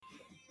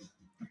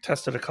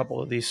tested a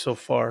couple of these so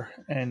far,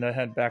 and I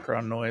had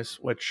background noise,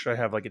 which I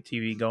have like a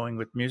TV going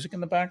with music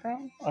in the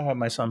background. I have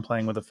my son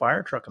playing with a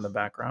fire truck in the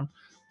background,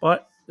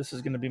 but this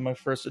is going to be my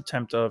first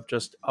attempt of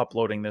just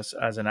uploading this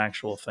as an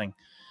actual thing.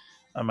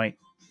 I might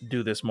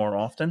do this more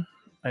often.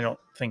 I don't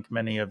think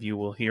many of you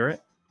will hear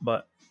it,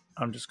 but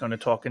I'm just going to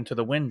talk into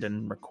the wind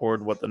and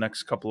record what the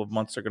next couple of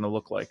months are going to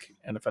look like.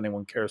 And if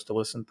anyone cares to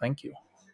listen, thank you.